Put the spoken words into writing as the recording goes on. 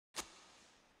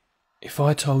If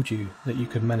I told you that you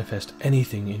could manifest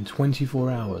anything in 24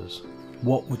 hours,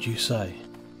 what would you say?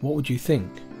 What would you think?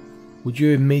 Would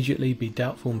you immediately be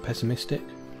doubtful and pessimistic?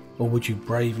 Or would you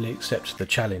bravely accept the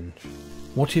challenge?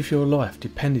 What if your life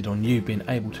depended on you being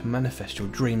able to manifest your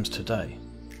dreams today?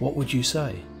 What would you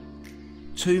say?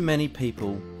 Too many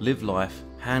people live life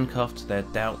handcuffed to their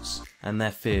doubts and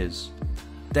their fears,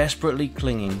 desperately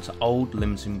clinging to old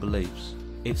limiting beliefs.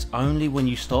 It's only when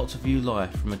you start to view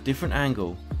life from a different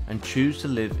angle and choose to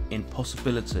live in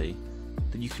possibility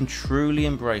that you can truly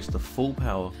embrace the full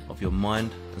power of your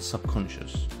mind and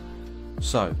subconscious.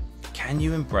 So, can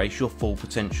you embrace your full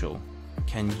potential?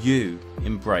 Can you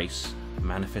embrace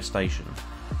manifestation?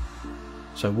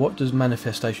 So what does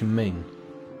manifestation mean?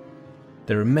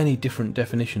 There are many different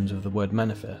definitions of the word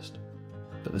manifest,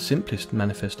 but the simplest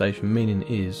manifestation meaning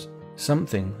is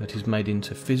something that is made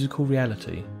into physical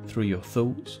reality through your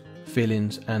thoughts,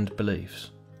 feelings and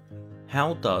beliefs.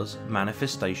 How does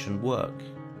manifestation work?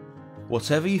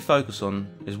 Whatever you focus on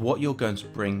is what you're going to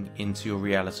bring into your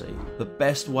reality. The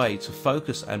best way to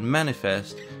focus and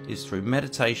manifest is through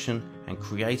meditation and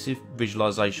creative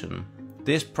visualization.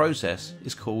 This process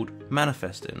is called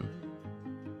manifesting.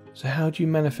 So how do you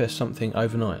manifest something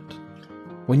overnight?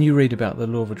 When you read about the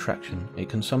law of attraction, it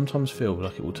can sometimes feel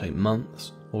like it will take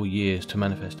months or years to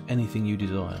manifest anything you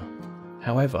desire.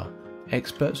 However,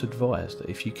 experts advise that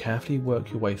if you carefully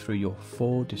work your way through your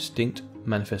 4 distinct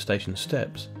manifestation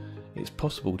steps, it's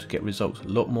possible to get results a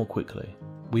lot more quickly.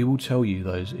 We will tell you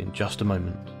those in just a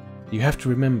moment. You have to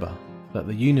remember that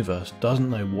the universe doesn't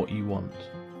know what you want.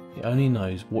 It only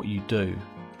knows what you do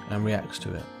and reacts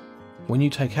to it. When you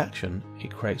take action,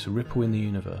 it creates a ripple in the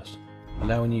universe,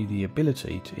 allowing you the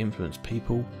ability to influence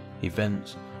people,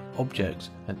 events, objects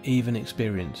and even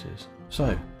experiences.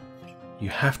 So, you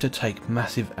have to take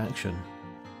massive action.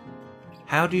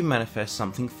 How do you manifest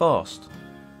something fast?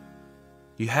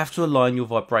 You have to align your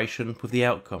vibration with the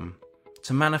outcome.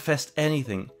 To manifest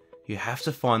anything, you have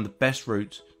to find the best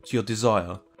route to your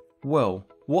desire. Well,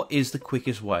 what is the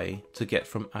quickest way to get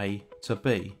from A to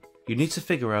B? You need to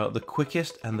figure out the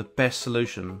quickest and the best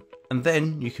solution, and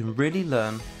then you can really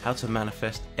learn how to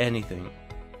manifest anything.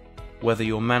 Whether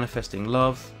you're manifesting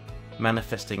love,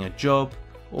 manifesting a job,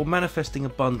 or manifesting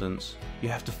abundance, you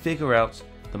have to figure out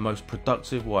the most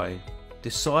productive way.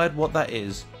 Decide what that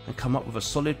is and come up with a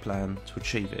solid plan to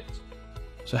achieve it.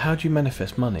 So how do you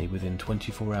manifest money within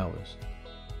 24 hours?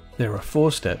 There are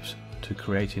 4 steps to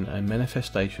creating a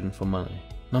manifestation for money.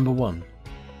 Number 1,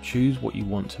 choose what you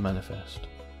want to manifest.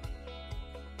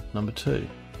 Number 2,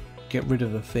 get rid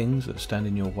of the things that stand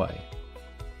in your way.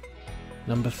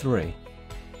 Number 3,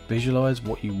 visualize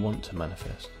what you want to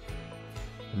manifest.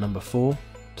 And number 4,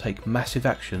 take massive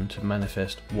action to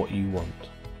manifest what you want.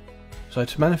 So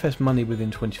to manifest money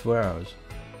within 24 hours,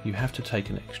 you have to take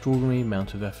an extraordinary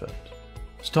amount of effort.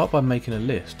 Start by making a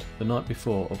list the night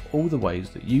before of all the ways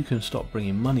that you can stop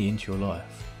bringing money into your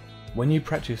life. When you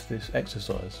practice this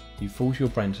exercise, you force your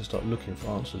brain to start looking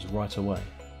for answers right away.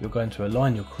 You're going to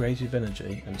align your creative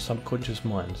energy and subconscious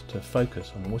mind to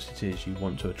focus on what it is you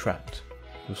want to attract.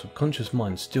 Your subconscious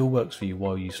mind still works for you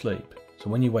while you sleep, so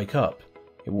when you wake up,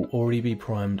 it will already be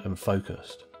primed and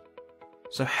focused.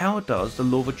 So how does the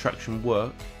law of attraction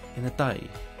work in a day?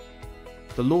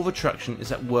 The law of attraction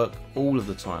is at work all of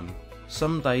the time.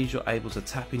 Some days you're able to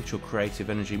tap into your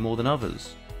creative energy more than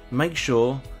others. Make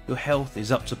sure your health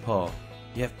is up to par,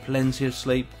 you have plenty of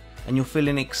sleep, and you're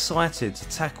feeling excited to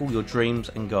tackle your dreams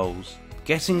and goals.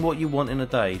 Getting what you want in a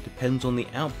day depends on the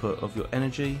output of your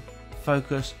energy,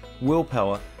 focus,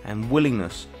 willpower and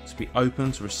willingness to be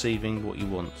open to receiving what you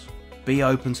want. Be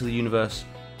open to the universe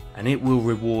and it will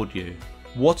reward you.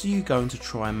 What are you going to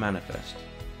try and manifest?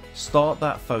 Start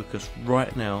that focus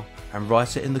right now and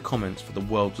write it in the comments for the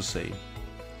world to see.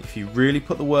 If you really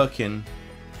put the work in,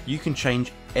 you can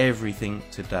change everything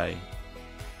today.